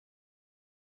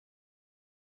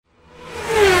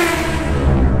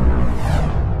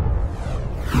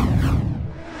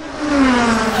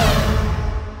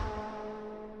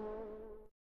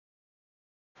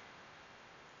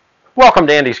Welcome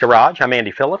to Andy's Garage. I'm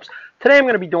Andy Phillips. Today I'm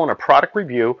going to be doing a product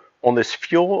review on this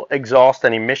fuel, exhaust,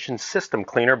 and emission system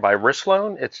cleaner by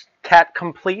Rislone. It's Cat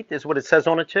Complete is what it says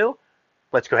on it too.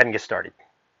 Let's go ahead and get started.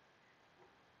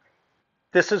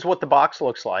 This is what the box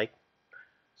looks like.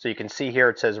 So you can see here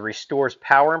it says restores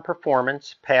power and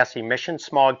performance, pass emission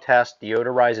smog test,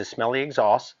 deodorizes smelly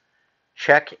exhaust,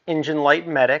 check engine light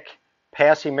medic,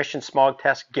 pass emission smog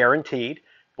test guaranteed.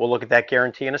 We'll look at that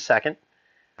guarantee in a second.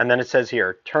 And then it says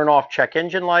here, turn off check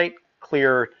engine light,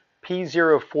 clear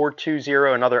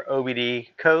P0420 and other OBD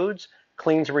codes,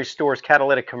 cleans and restores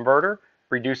catalytic converter,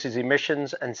 reduces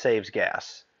emissions, and saves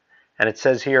gas. And it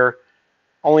says here,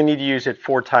 only need to use it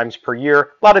 4 times per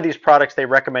year. A lot of these products, they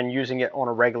recommend using it on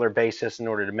a regular basis in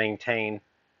order to maintain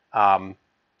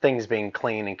things being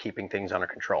clean and keeping things under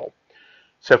control.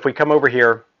 So if we come over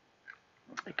here,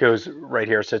 it goes right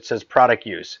here. So it says product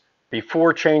use.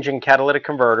 Before changing catalytic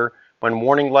converter, when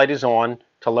warning light is on,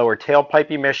 to lower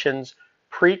tailpipe emissions,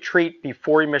 pre-treat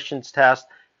before emissions test,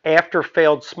 after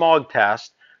failed smog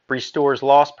test, restores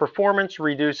lost performance,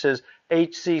 reduces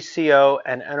HCCO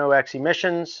and NOx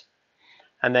emissions,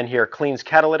 and then here cleans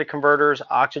catalytic converters,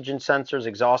 oxygen sensors,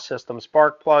 exhaust systems,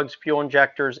 spark plugs, fuel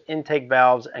injectors, intake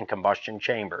valves, and combustion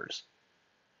chambers.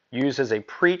 Used as a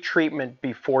pre-treatment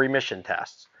before emission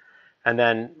tests. And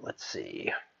then, let's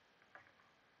see.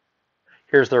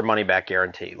 Here's their money back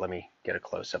guarantee. Let me get a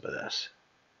close-up of this.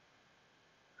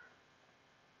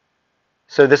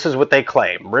 So this is what they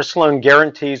claim. Rislone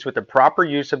guarantees with the proper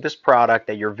use of this product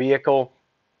that your vehicle's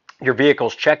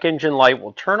check engine light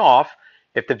will turn off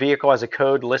if the vehicle has a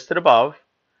code listed above,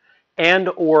 and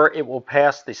or it will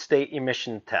pass the state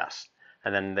emission test.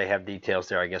 And then they have details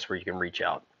there, I guess, where you can reach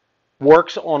out.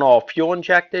 Works on all fuel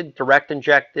injected, direct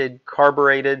injected,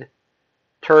 carbureted,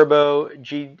 turbo,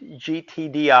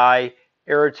 GTDI,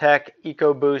 Aerotech,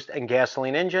 EcoBoost, and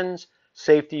gasoline engines.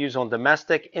 Safe to use on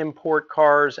domestic, import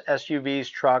cars, SUVs,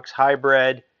 trucks,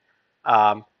 hybrid,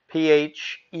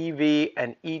 PH, EV,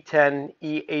 and E10,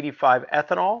 E85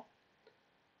 ethanol.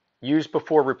 Used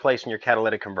before replacing your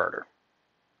catalytic converter.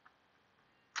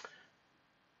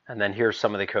 And then here's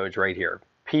some of the codes right here.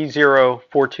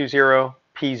 P0420,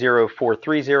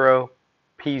 P0430,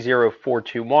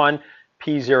 P0421,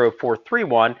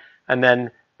 P0431, and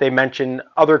then they mention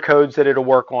other codes that it'll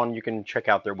work on. You can check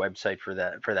out their website for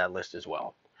that list as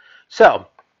well. So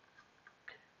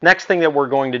next thing that we're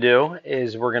going to do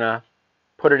is we're going to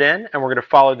put it in and we're going to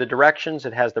follow the directions.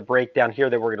 It has the breakdown here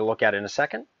that we're going to look at in a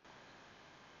second.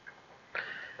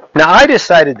 Now I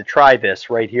decided to try this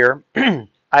right here. I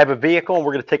have a vehicle and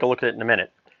we're going to take a look at it in a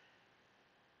minute.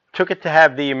 Took it to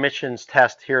have the emissions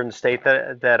test here in the state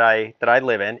that I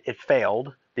live in. It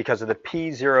failed because of the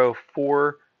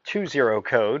P0420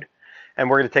 code, and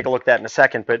we're going to take a look at that in a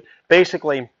second. But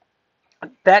basically,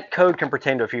 that code can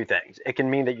pertain to a few things. It can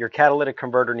mean that your catalytic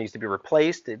converter needs to be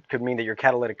replaced. It could mean that your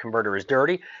catalytic converter is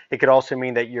dirty. It could also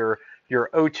mean that your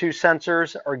O2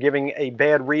 sensors are giving a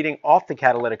bad reading off the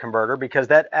catalytic converter, because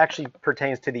that actually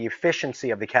pertains to the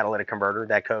efficiency of the catalytic converter,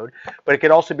 that code. But it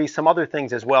could also be some other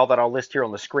things as well that I'll list here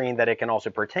on the screen that it can also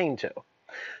pertain to.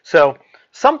 So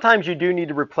sometimes you do need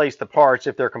to replace the parts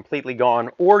if they're completely gone,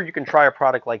 or you can try a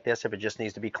product like this if it just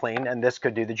needs to be cleaned, and this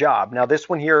could do the job. Now this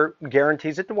one here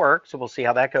guarantees it to work, so we'll see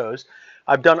how that goes.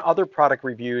 I've done other product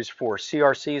reviews for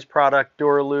CRC's product,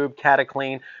 Duralube,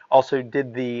 Cataclean, also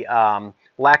did the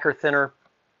lacquer thinner,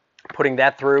 putting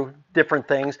that through different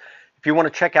things. If you want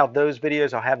to check out those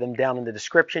videos, I'll have them down in the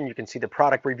description. You can see the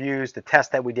product reviews, the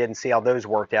test that we did, and see how those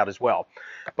worked out as well.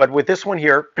 But with this one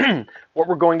here, what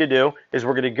we're going to do is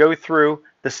we're going to go through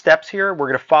the steps here. We're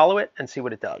going to follow it and see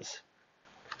what it does.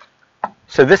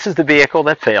 So this is the vehicle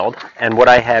that failed, and what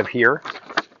I have here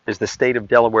is the State of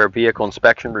Delaware Vehicle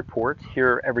Inspection Report.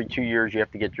 Here, every 2 years, you have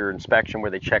to get your inspection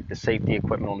where they check the safety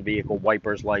equipment on the vehicle,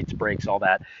 wipers, lights, brakes, all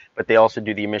that. But they also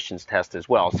do the emissions test as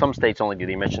well. Some states only do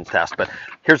the emissions test, but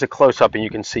here's a close-up, and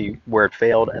you can see where it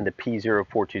failed and the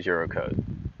P0420 code.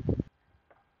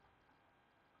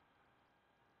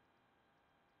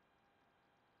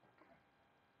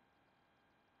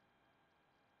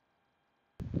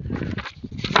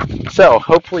 So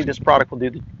hopefully this product will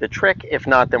do the trick. If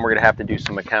not, then we're going to have to do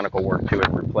some mechanical work to it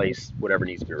and replace whatever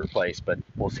needs to be replaced, but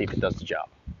we'll see if it does the job.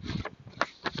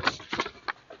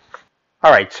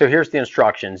 All right, so here's the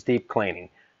instructions, deep cleaning.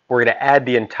 We're going to add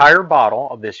the entire bottle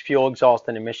of this fuel, exhaust,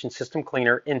 and emission system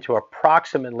cleaner into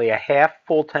approximately a half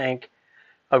full tank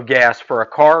of gas for a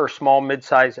car or small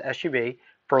mid-size SUV.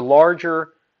 For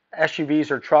larger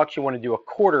SUVs or trucks, you want to do a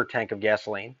quarter tank of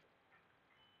gasoline.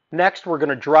 Next, we're going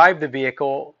to drive the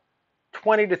vehicle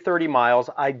 20 to 30 miles,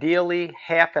 ideally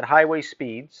half at highway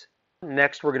speeds.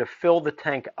 Next, we're going to fill the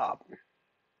tank up.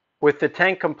 With the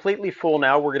tank completely full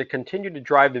now, we're going to continue to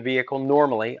drive the vehicle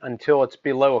normally until it's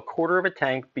below a quarter of a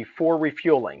tank before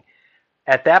refueling.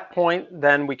 At that point,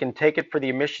 then we can take it for the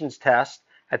emissions test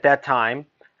at that time,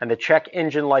 and the check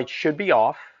engine light should be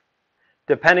off.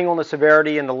 Depending on the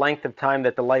severity and the length of time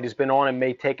that the light has been on, it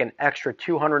may take an extra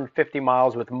 250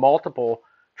 miles with multiple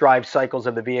drive cycles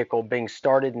of the vehicle being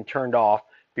started and turned off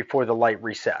before the light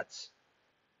resets.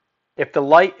 If the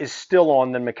light is still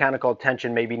on, then mechanical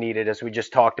attention may be needed. As we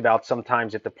just talked about,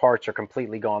 sometimes if the parts are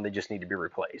completely gone, they just need to be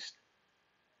replaced.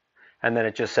 And then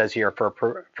it just says here for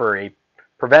a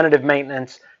preventative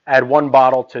maintenance, add 1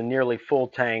 bottle to nearly full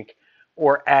tank,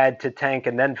 or add to tank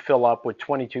and then fill up with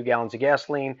 22 gallons of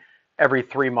gasoline every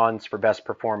 3 months for best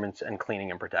performance and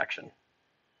cleaning and protection.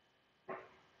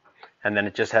 And then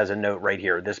it just has a note right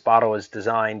here. This bottle is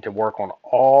designed to work on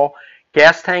all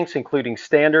gas tanks, including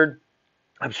standard,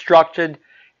 obstructed,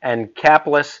 and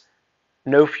capless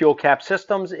no fuel cap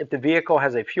systems. If the vehicle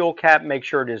has a fuel cap, make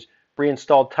sure it is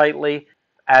reinstalled tightly,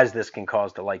 as this can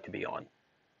cause the light to be on.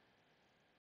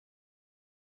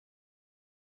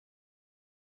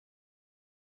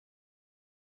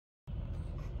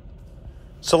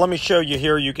 So let me show you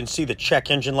here. You can see the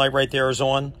check engine light right there is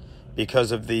on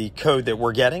because of the code that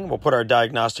we're getting. We'll put our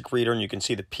diagnostic reader and you can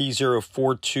see the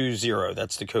P0420.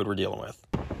 That's the code we're dealing with.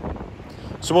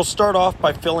 So we'll start off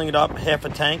by filling it up half a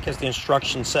tank as the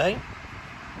instructions say.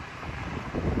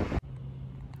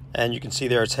 And you can see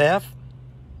there it's half.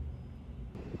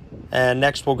 And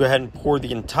next we'll go ahead and pour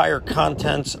the entire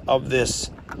contents of this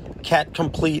Cat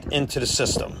Complete into the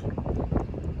system.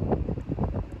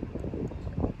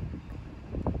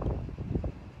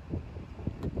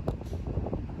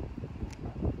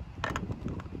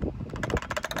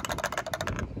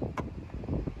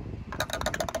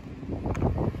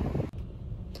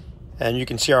 And you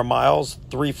can see our miles,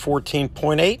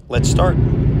 314.8. Let's start.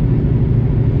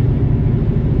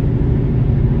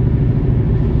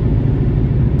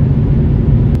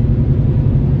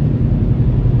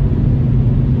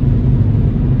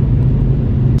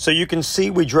 So you can see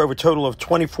we drove a total of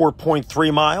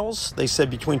 24.3 miles. They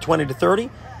said between 20 to 30.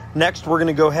 Next, we're going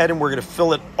to go ahead and we're going to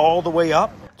fill it all the way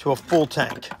up to a full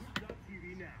tank.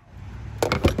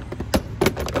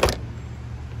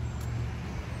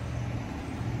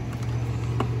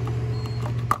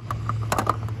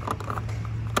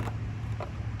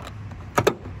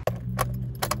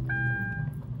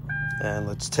 And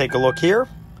let's take a look here.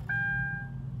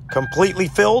 Completely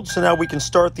filled, so now we can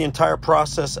start the entire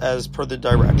process as per the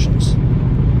directions.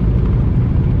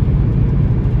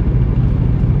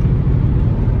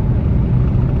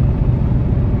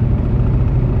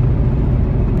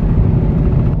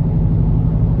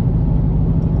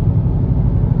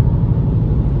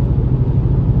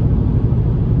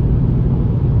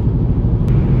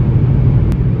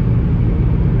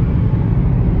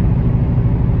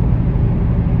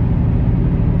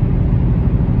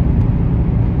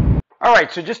 All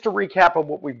right, so just to recap of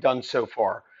what we've done so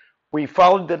far. We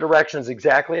followed the directions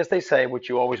exactly as they say, which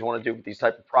you always want to do with these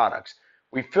type of products.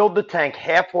 We filled the tank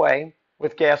halfway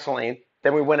with gasoline.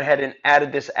 Then we went ahead and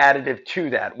added this additive to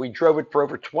that. We drove it for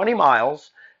over 20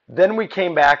 miles. Then we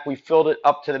came back, we filled it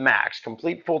up to the max,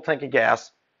 complete full tank of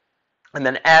gas. And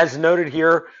then as noted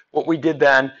here, what we did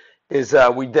then is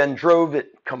we then drove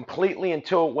it completely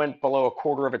until it went below a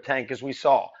quarter of a tank, as we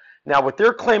saw. Now, what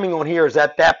they're claiming on here is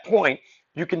at that point,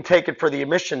 you can take it for the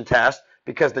emission test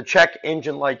because the check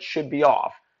engine light should be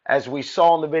off. As we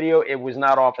saw in the video, it was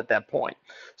not off at that point.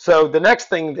 So the next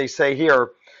thing they say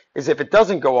here is if it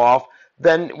doesn't go off,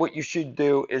 then what you should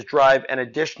do is drive an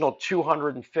additional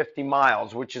 250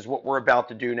 miles, which is what we're about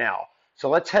to do now. So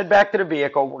let's head back to the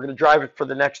vehicle. We're going to drive it for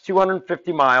the next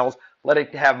 250 miles, let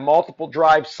it have multiple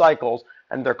drive cycles,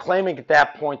 and they're claiming at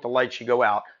that point the light should go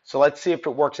out. So let's see if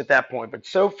it works at that point. But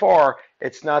so far,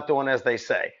 it's not doing as they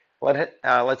say.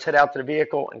 Let's head out to the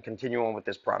vehicle and continue on with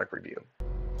this product review.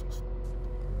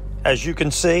 As you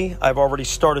can see, I've already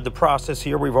started the process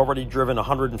here. We've already driven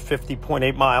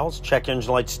 150.8 miles. Check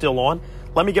engine light's still on.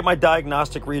 Let me get my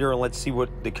diagnostic reader and let's see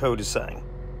what the code is saying.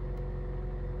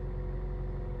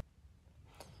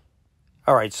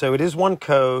 All right, so it is one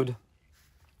code.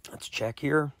 Let's check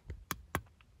here.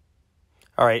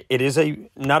 All right, it is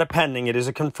not a pending, it is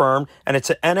a confirmed, and it's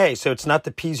a NA, so it's not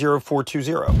the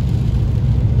P0420.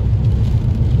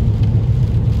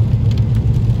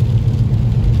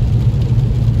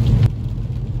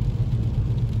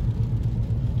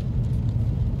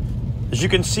 As you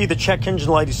can see, the check engine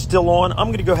light is still on. I'm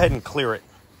going to go ahead and clear it.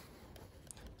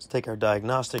 Let's take our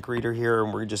diagnostic reader here,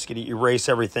 and we're just going to erase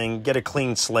everything, get a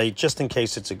clean slate, just in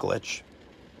case it's a glitch.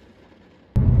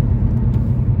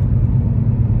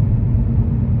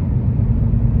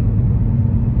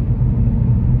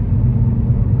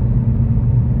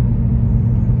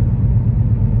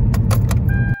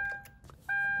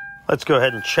 Let's go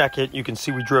ahead and check it. You can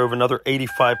see we drove another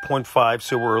 85.5,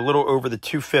 so we're a little over the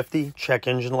 250. Check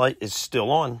engine light is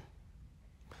still on.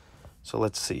 So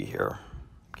let's see here.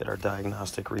 Get our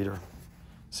diagnostic reader.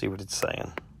 See what it's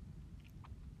saying.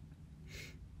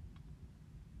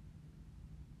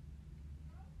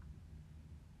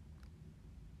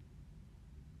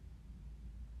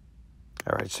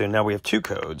 All right, so now we have two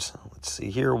codes. Let's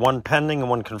see here, one pending and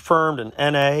one confirmed, an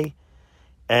NA,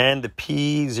 and the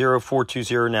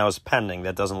P0420 now is pending.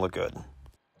 That doesn't look good.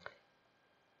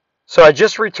 So I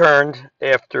just returned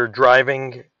after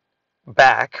driving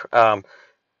back.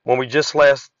 When we just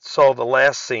last saw the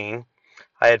last scene,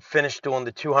 I had finished doing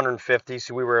the 250,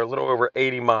 so we were a little over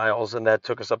 80 miles, and that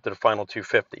took us up to the final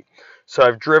 250. So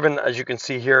I've driven, as you can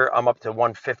see here, I'm up to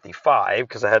 155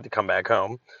 because I had to come back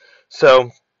home. So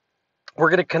we're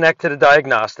going to connect to the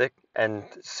diagnostic and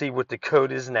see what the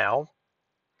code is now.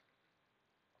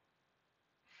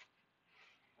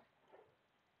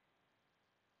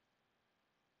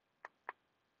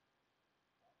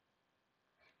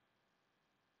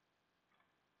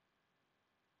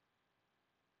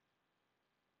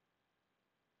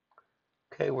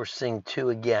 Okay, we're seeing two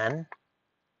again.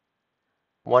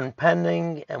 One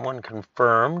pending and one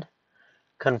confirmed.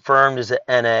 Confirmed is a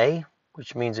NA,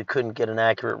 which means it couldn't get an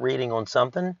accurate reading on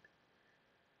something.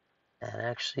 And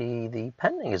actually, the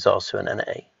pending is also an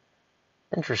NA.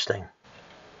 Interesting.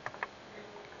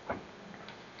 All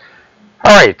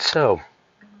right, so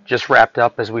just wrapped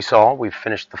up as we saw. We've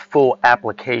finished the full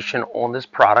application on this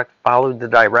product, followed the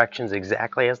directions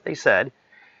exactly as they said.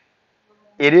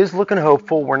 It is looking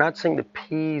hopeful. We're not seeing the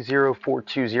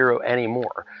P0420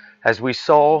 anymore. As we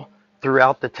saw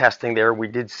throughout the testing there, we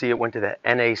did see it went to the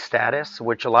NA status,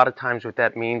 which a lot of times what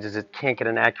that means is it can't get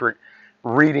an accurate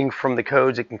reading from the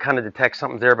codes. It can kind of detect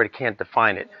something there, but it can't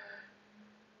define it.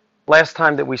 Last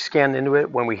time that we scanned into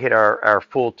it, when we hit our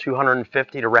full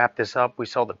 250 to wrap this up, we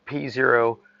saw the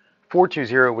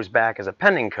P0420 was back as a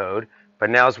pending code, but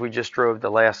now as we just drove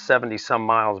the last 70 some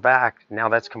miles back, now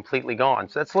that's completely gone.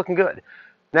 So that's looking good.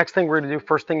 Next thing we're going to do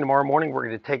first thing tomorrow morning, we're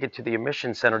going to take it to the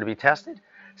emissions center to be tested,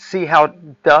 see how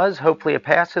it does. Hopefully it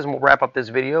passes, and we'll wrap up this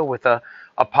video with a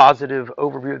positive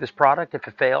overview of this product. If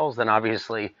it fails, then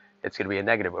obviously it's going to be a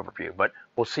negative overview. But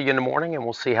we'll see you in the morning, and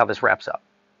we'll see how this wraps up.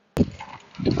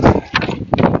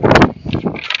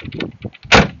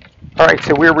 All right,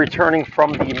 so we're returning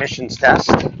from the emissions test,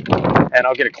 and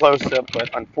I'll get a close-up,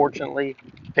 but unfortunately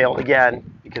failed again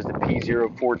because the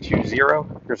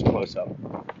P0420. Here's a close-up.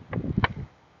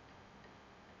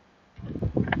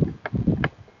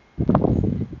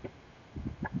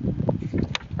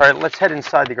 All right, let's head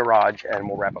inside the garage, and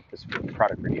we'll wrap up this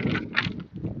product review.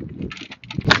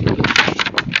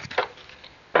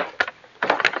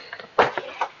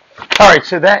 All right,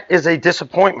 so that is a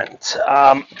disappointment.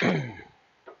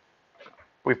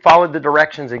 We followed the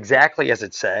directions exactly as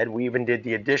it said. We even did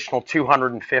the additional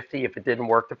 250 if it didn't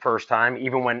work the first time,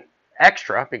 even went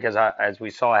extra because as we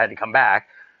saw, I had to come back.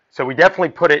 So we definitely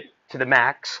put it to the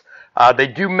max. They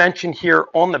do mention here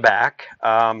on the back,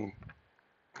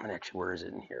 and actually, where is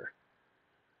it in here?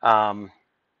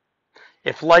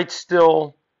 If light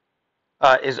still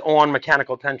is on,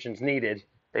 mechanical attention's needed.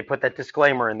 They put that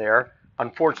disclaimer in there.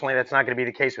 Unfortunately, that's not going to be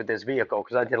the case with this vehicle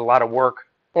because I did a lot of work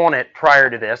on it prior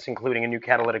to this, including a new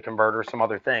catalytic converter, some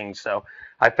other things. So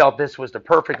I felt this was the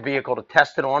perfect vehicle to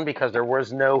test it on because there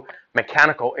was no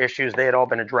mechanical issues. They had all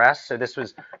been addressed. So this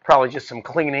was probably just some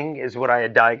cleaning is what I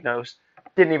had diagnosed.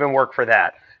 Didn't even work for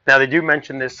that. Now they do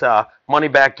mention this money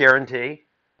back guarantee.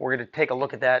 We're going to take a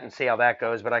look at that and see how that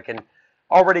goes, but I can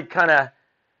already kind of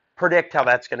predict how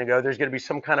that's going to go. There's going to be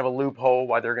some kind of a loophole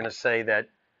why they're going to say that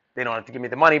they don't have to give me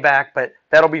the money back, but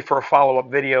that'll be for a follow-up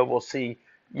video. We'll see,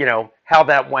 how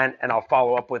that went, and I'll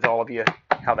follow up with all of you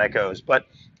how that goes. But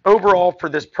overall, for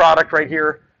this product right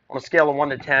here, on a scale of 1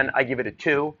 to 10, I give it a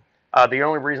 2. The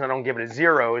only reason I don't give it a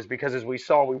 0 is because, as we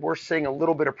saw, we were seeing a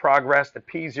little bit of progress. The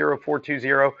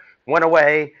P0420 went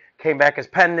away, came back as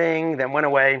pending, then went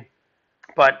away.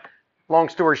 But long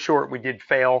story short, we did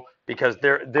fail because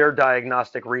their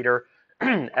diagnostic reader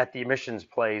at the emissions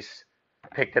place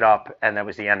picked it up, and that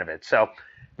was the end of it. So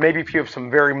maybe if you have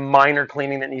some very minor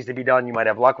cleaning that needs to be done, you might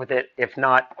have luck with it. If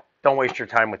not, don't waste your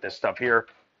time with this stuff here.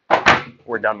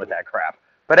 We're done with that crap.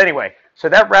 But anyway, so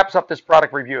that wraps up this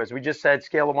product review. As we just said,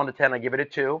 scale of 1 to 10, I give it a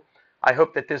 2. I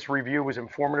hope that this review was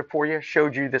informative for you,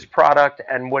 showed you this product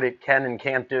and what it can and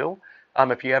can't do.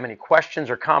 If you have any questions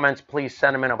or comments, please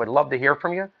send them in. I would love to hear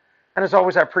from you. And as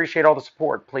always, I appreciate all the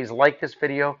support. Please like this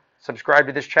video, subscribe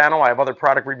to this channel. I have other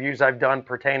product reviews I've done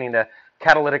pertaining to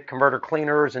catalytic converter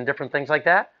cleaners and different things like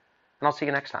that. And I'll see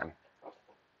you next time.